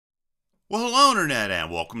Well, hello Internet, and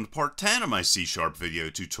welcome to part 10 of my C# video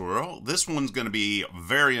tutorial. This one's going to be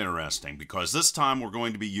very interesting because this time we're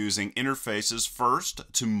going to be using interfaces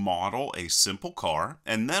first to model a simple car,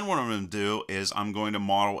 and then what I'm going to do is I'm going to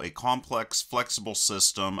model a complex flexible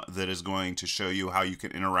system that is going to show you how you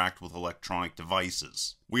can interact with electronic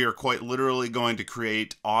devices. We are quite literally going to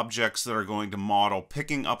create objects that are going to model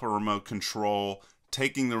picking up a remote control,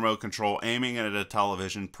 taking the remote control, aiming it at a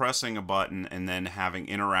television, pressing a button, and then having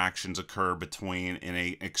interactions occur between in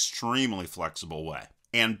an extremely flexible way.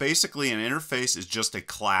 And basically an interface is just a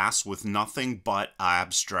class with nothing but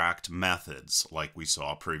abstract methods, like we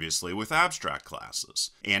saw previously with abstract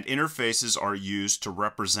classes. And interfaces are used to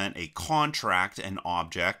represent a contract an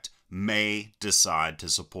object may decide to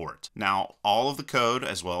support. Now, all of the code,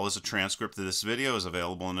 as well as a transcript of this video, is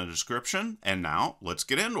available in the description. And now, let's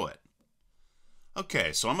get into it.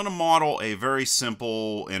 Okay, so I'm going to model a very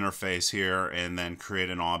simple interface here and then create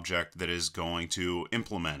an object that is going to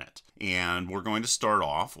implement it. And we're going to start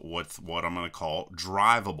off with what I'm going to call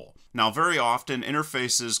drivable. Now, very often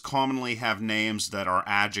interfaces commonly have names that are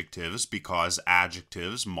adjectives because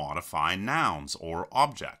adjectives modify nouns or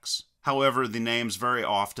objects. However, the names very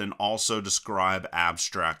often also describe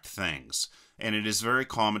abstract things. And it is very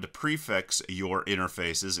common to prefix your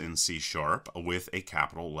interfaces in C# with a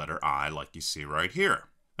capital letter I, like you see right here.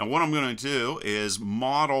 Now what I'm going to do is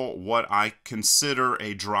model what I consider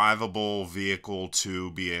a drivable vehicle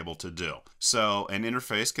to be able to do. So an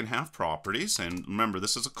interface can have properties, and remember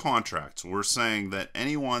this is a contract, so we're saying that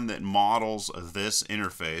anyone that models this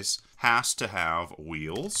interface has to have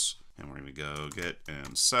wheels, and we're going to go get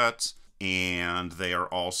and set, and they are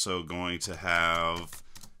also going to have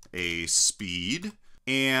a speed,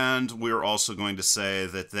 and we're also going to say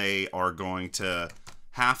that they are going to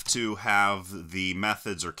have the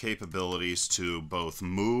methods or capabilities to both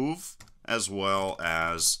move as well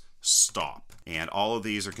as stop. And all of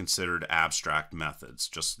these are considered abstract methods.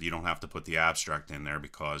 Just you don't have to put the abstract in there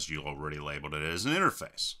because you already labeled it as an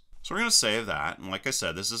interface. So we're going to save that, and like I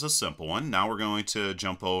said, this is a simple one. Now we're going to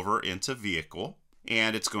jump over into vehicle.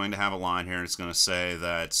 And it's going to have a line here, and it's going to say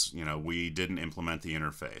that, we didn't implement the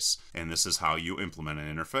interface. And this is how you implement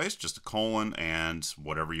an interface, just a colon and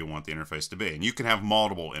whatever you want the interface to be. And you can have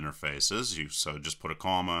multiple interfaces, so just put a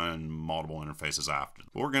comma and multiple interfaces after.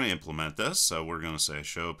 But we're going to implement this, so we're going to say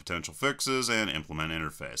show potential fixes and implement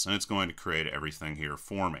interface. And it's going to create everything here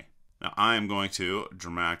for me. Now I am going to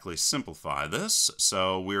dramatically simplify this,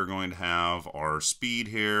 so we're going to have our speed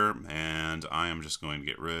here, and I am just going to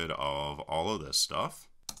get rid of all of this stuff.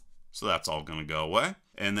 So that's all going to go away.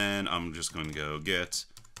 And then I'm just going to go get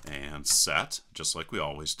and set, just like we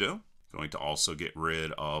always do. Going to also get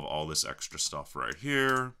rid of all this extra stuff right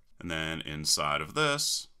here. And then inside of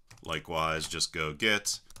this, likewise, just go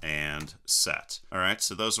get and set. All right,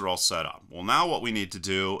 so those are all set up. Well, now what we need to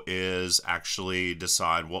do is actually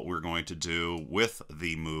decide what we're going to do with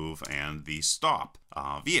the move and the stop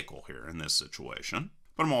vehicle here in this situation.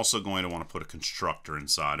 But I'm also going to want to put a constructor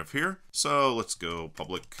inside of here. So let's go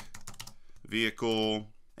public vehicle,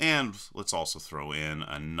 and let's also throw in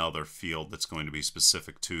another field that's going to be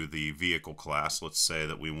specific to the vehicle class. Let's say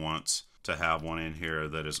that we want to have one in here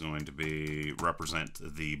that is going to be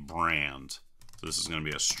represent the brand. So this is going to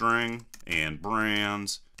be a string and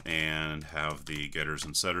brand, and have the getters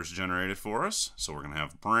and setters generated for us. So we're going to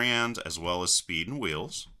have brand as well as speed and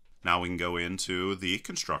wheels. Now we can go into the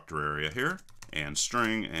constructor area here and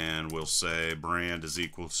string, and we'll say brand is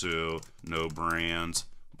equal to no brand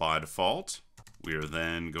by default. We are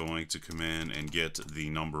then going to come in and get the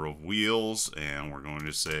number of wheels, and we're going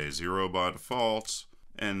to say 0 by default.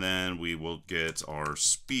 And then we will get our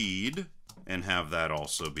speed and have that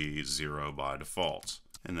also be 0 by default.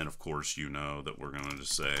 And then of course you know that we're going to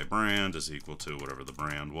just say brand is equal to whatever the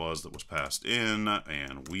brand was that was passed in,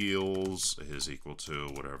 and wheels is equal to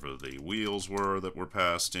whatever the wheels were that were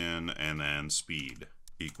passed in, and then speed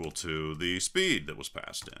equal to the speed that was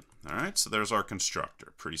passed in. Alright, so there's our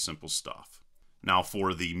constructor. Pretty simple stuff. Now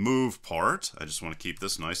for the move part, I just want to keep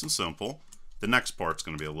this nice and simple. The next part's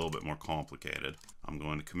going to be a little bit more complicated. I'm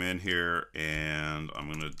going to come in here and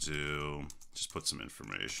I'm going to just put some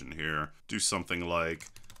information here. Do something like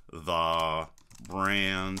the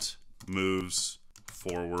brand moves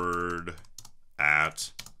forward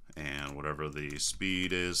at, and whatever the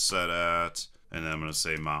speed is set at, and then I'm going to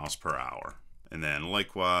say miles per hour. And then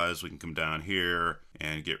likewise, we can come down here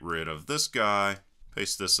and get rid of this guy,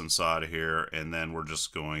 paste this inside of here, and then we're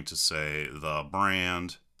just going to say the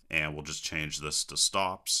brand, and we'll just change this to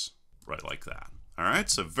stops, right like that. All right,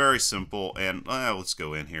 so very simple, and let's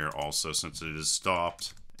go in here also since it is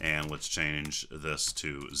stopped, and let's change this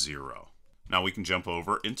to 0. Now we can jump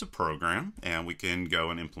over into Program and we can go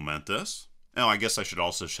and implement this. Now I guess I should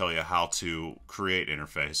also show you how to create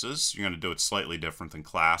interfaces. You're going to do it slightly different than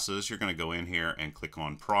classes. You're going to go in here and click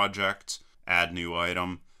on Project, Add New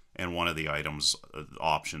Item, and one of the items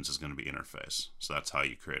options is going to be Interface. So that's how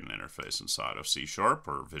you create an interface inside of C#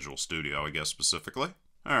 or Visual Studio, I guess specifically.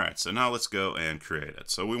 Alright, so now let's go and create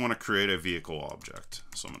it. So we want to create a vehicle object.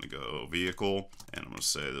 So I'm going to go Vehicle, and I'm going to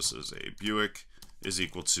say this is a Buick is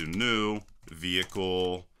equal to new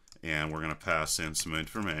vehicle, and we're going to pass in some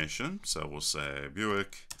information. So we'll say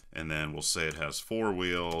Buick, and then we'll say it has 4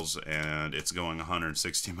 wheels and it's going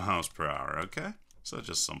 160 miles per hour. Okay, so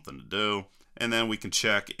just something to do. And then we can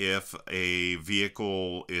check if a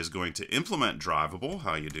vehicle is going to implement drivable.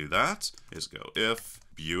 How you do that is go if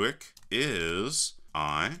Buick is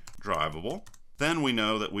drivable. Then we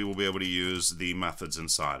know that we will be able to use the methods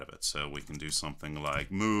inside of it. So we can do something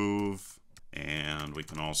like move, and we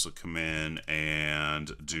can also come in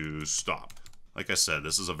and do stop. Like I said,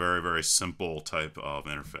 this is a very, very simple type of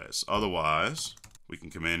interface. Otherwise, we can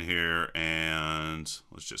come in here and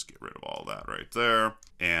let's just get rid of all that right there.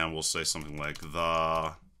 And we'll say something like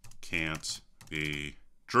the can't be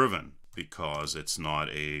driven because it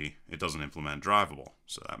doesn't implement drivable.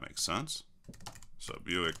 So that makes sense. So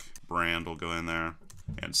Buick brand will go in there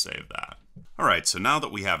and save that. All right, so now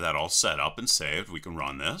that we have that all set up and saved, we can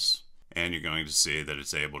run this. And you're going to see that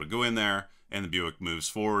it's able to go in there and the Buick moves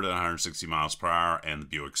forward at 160 miles per hour and the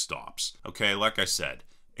Buick stops. Okay, like I said,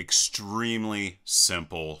 extremely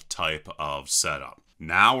simple type of setup.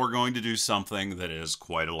 Now we're going to do something that is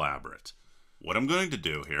quite elaborate. What I'm going to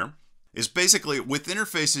do here is basically with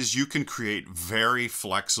interfaces you can create very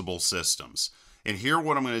flexible systems. And here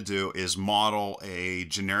what I'm going to do is model a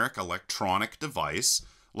generic electronic device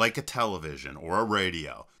like a television or a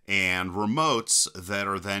radio, and remotes that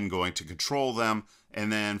are then going to control them,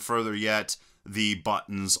 and then further yet, the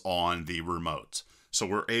buttons on the remote. So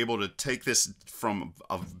we're able to take this from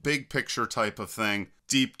a big picture type of thing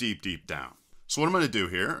deep, deep, deep down. So what I'm going to do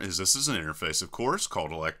here is this is an interface, of course,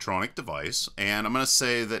 called electronic device, and I'm going to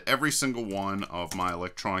say that every single one of my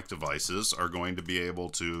electronic devices are going to be able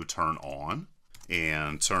to turn on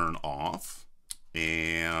and turn off.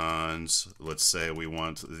 And let's say we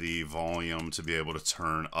want the volume to be able to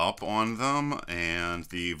turn up on them and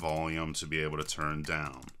the volume to be able to turn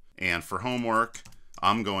down. And for homework,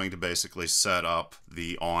 I'm going to basically set up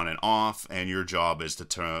the on and off, and your job is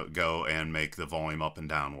to go and make the volume up and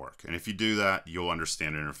down work. And if you do that, you'll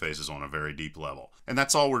understand interfaces on a very deep level. And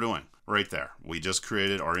that's all we're doing right there. We just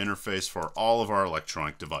created our interface for all of our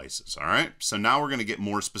electronic devices. All right, so now we're going to get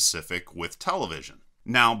more specific with television.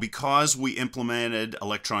 Now, because we implemented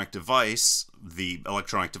electronic device, the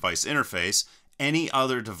electronic device interface, any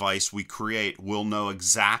other device we create will know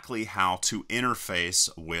exactly how to interface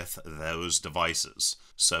with those devices.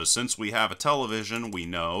 So since we have a television, we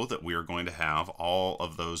know that we are going to have all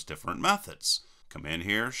of those different methods. Come in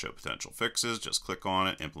here, show potential fixes, just click on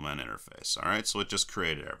it, implement interface. All right, so it just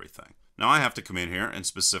created everything. Now I have to come in here and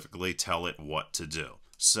specifically tell it what to do.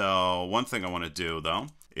 So one thing I want to do though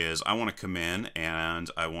is I want to come in and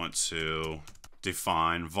I want to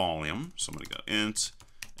define volume. So I'm going to go int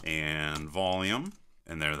and volume,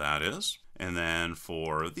 and there that is. And then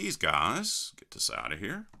for these guys, get this out of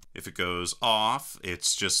here. If it goes off,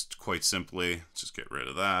 it's just quite simply, just get rid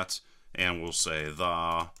of that. And we'll say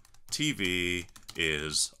the TV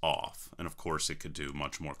is off. And of course it could do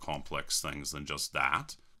much more complex things than just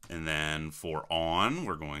that. And then for on,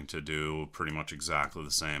 we're going to do pretty much exactly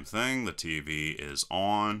the same thing. The TV is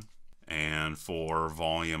on. And for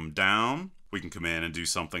volume down, we can come in and do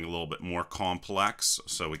something a little bit more complex.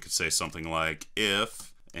 So we could say something like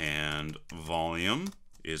if and volume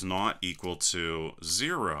is not equal to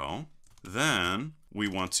 0, then we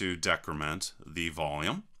want to decrement the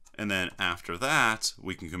volume. And then after that,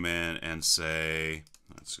 we can come in and say,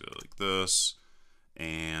 let's go like this,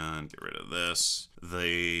 and get rid of this.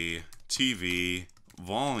 The TV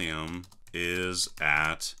volume is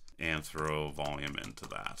at, and throw volume into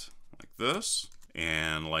that, like this.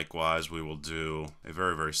 And likewise, we will do a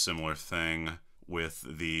very, very similar thing with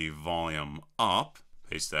the volume up.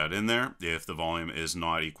 Paste that in there. If the volume is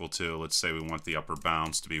not equal to, let's say we want the upper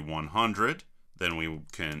bounds to be 100, then we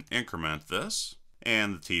can increment this,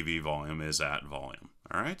 and the TV volume is at volume.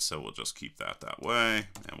 All right, so we'll just keep that way,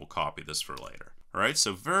 and we'll copy this for later. All right,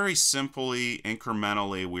 so very simply,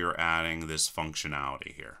 incrementally, we are adding this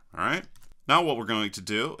functionality here. All right. Now what we're going to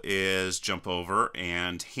do is jump over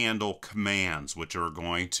and handle commands, which are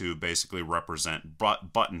going to basically represent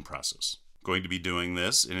button presses. Going to be doing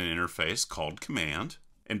this in an interface called command.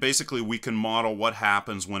 And basically we can model what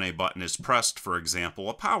happens when a button is pressed, for example,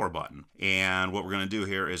 a power button. And what we're going to do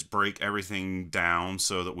here is break everything down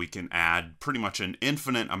so that we can add pretty much an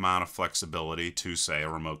infinite amount of flexibility to, say, a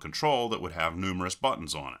remote control that would have numerous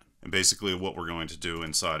buttons on it. And basically what we're going to do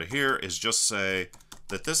inside of here is just say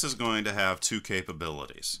that this is going to have two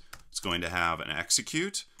capabilities. It's going to have an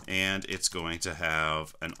execute and it's going to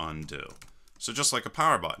have an undo. So just like a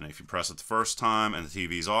power button, if you press it the first time and the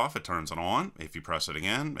TV's off, it turns it on. If you press it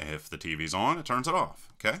again, if the TV's on, it turns it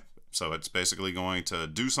off. Okay? So it's basically going to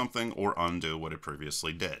do something or undo what it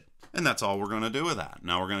previously did. And that's all we're going to do with that.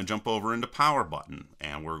 Now we're going to jump over into power button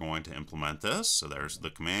and we're going to implement this. So there's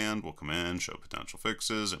the command. We'll come in, show potential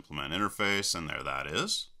fixes, implement interface, and there that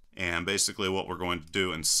is. And basically what we're going to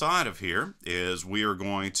do inside of here is we are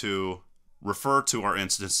going to refer to our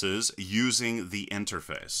instances using the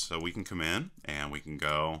interface. So we can come in and we can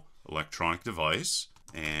go electronic device,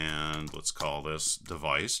 and let's call this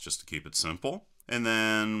device just to keep it simple. And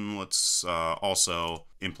then let's also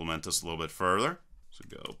implement this a little bit further. So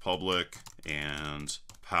go public and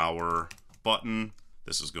power button.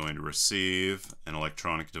 This is going to receive an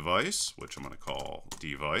electronic device, which I'm going to call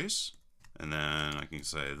device. And then I can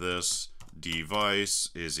say this device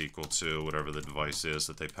is equal to whatever the device is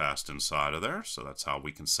that they passed inside of there. So that's how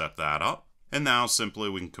we can set that up. And now simply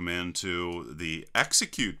we can come into the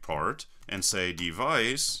execute part and say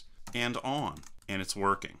device and on, and it's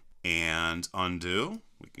working. And undo,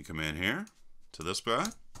 we can come in here to this guy,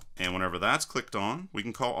 and whenever that's clicked on, we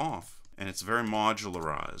can call off. And it's very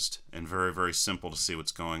modularized and very, very simple to see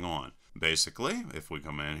what's going on. Basically, if we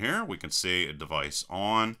come in here, we can see a device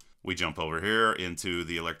on. We jump over here into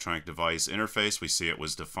the electronic device interface. We see it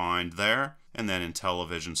was defined there. And then in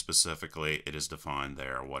television specifically, it is defined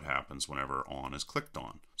there, what happens whenever on is clicked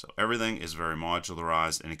on. So everything is very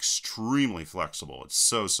modularized and extremely flexible. It's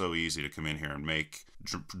so, so easy to come in here and make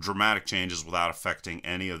dramatic changes without affecting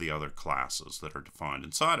any of the other classes that are defined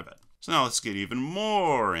inside of it. So now let's get even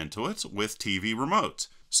more into it with TV remote.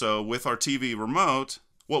 So with our TV remote,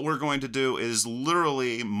 what we're going to do is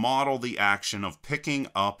literally model the action of picking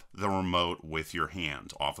up the remote with your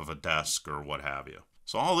hand off of a desk or what have you.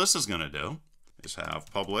 So all this is going to do is have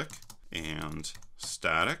public and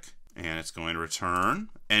static, and it's going to return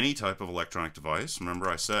any type of electronic device. Remember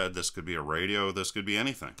I said this could be a radio, this could be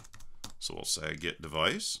anything. So we'll say get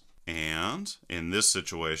device, and in this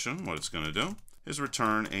situation what it's going to do is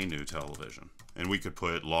return a new television. And we could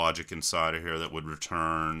put logic inside of here that would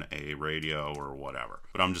return a radio or whatever.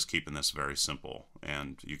 But I'm just keeping this very simple.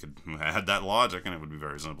 And you could add that logic and it would be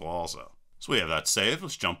very simple also. So we have that saved.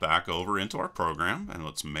 Let's jump back over into our program and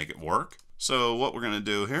let's make it work. So what we're going to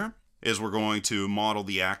do here is we're going to model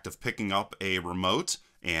the act of picking up a remote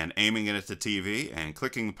and aiming it at the TV and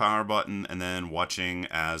clicking the power button and then watching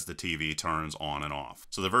as the TV turns on and off.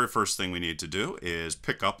 So the very first thing we need to do is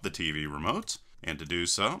pick up the TV remote. And to do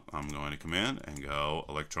so, I'm going to come in and go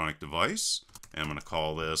electronic device. And I'm going to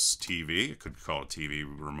call this TV. I could call it TV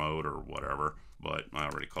remote or whatever, but I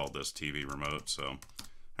already called this TV remote. So,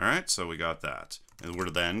 all right, so we got that. And we're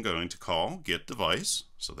then going to call get device.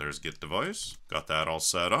 So there's get device. Got that all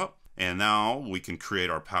set up. And now we can create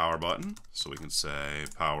our power button. So we can say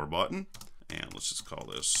power button. And let's just call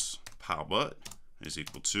this power button is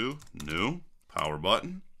equal to new power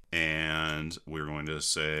button. And we're going to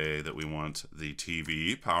say that we want the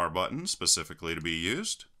TV power button specifically to be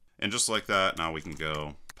used. And just like that, now we can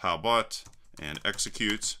go power button and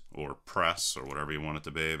execute or press or whatever you want it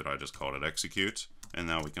to be, but I just called it execute. And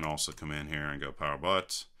now we can also come in here and go power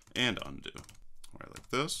button and undo, right like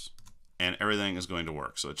this. And everything is going to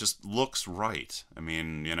work. So it just looks right. I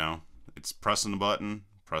mean, you know, it's pressing the button,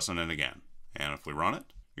 pressing it again. And if we run it,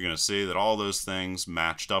 you're going to see that all those things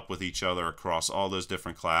matched up with each other across all those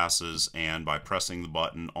different classes, and by pressing the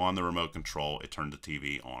button on the remote control, it turned the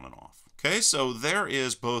TV on and off. Okay, so there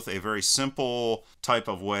is both a very simple type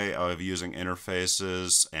of way of using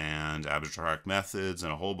interfaces and abstract methods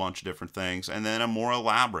and a whole bunch of different things, and then a more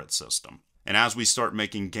elaborate system. And as we start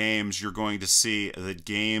making games, you're going to see that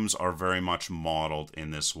games are very much modeled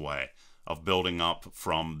in this way of building up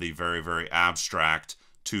from the very, very abstract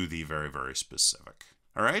to the very, very specific.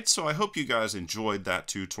 Alright, so I hope you guys enjoyed that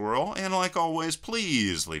tutorial, and like always,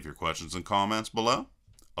 please leave your questions and comments below.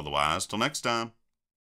 Otherwise, till next time.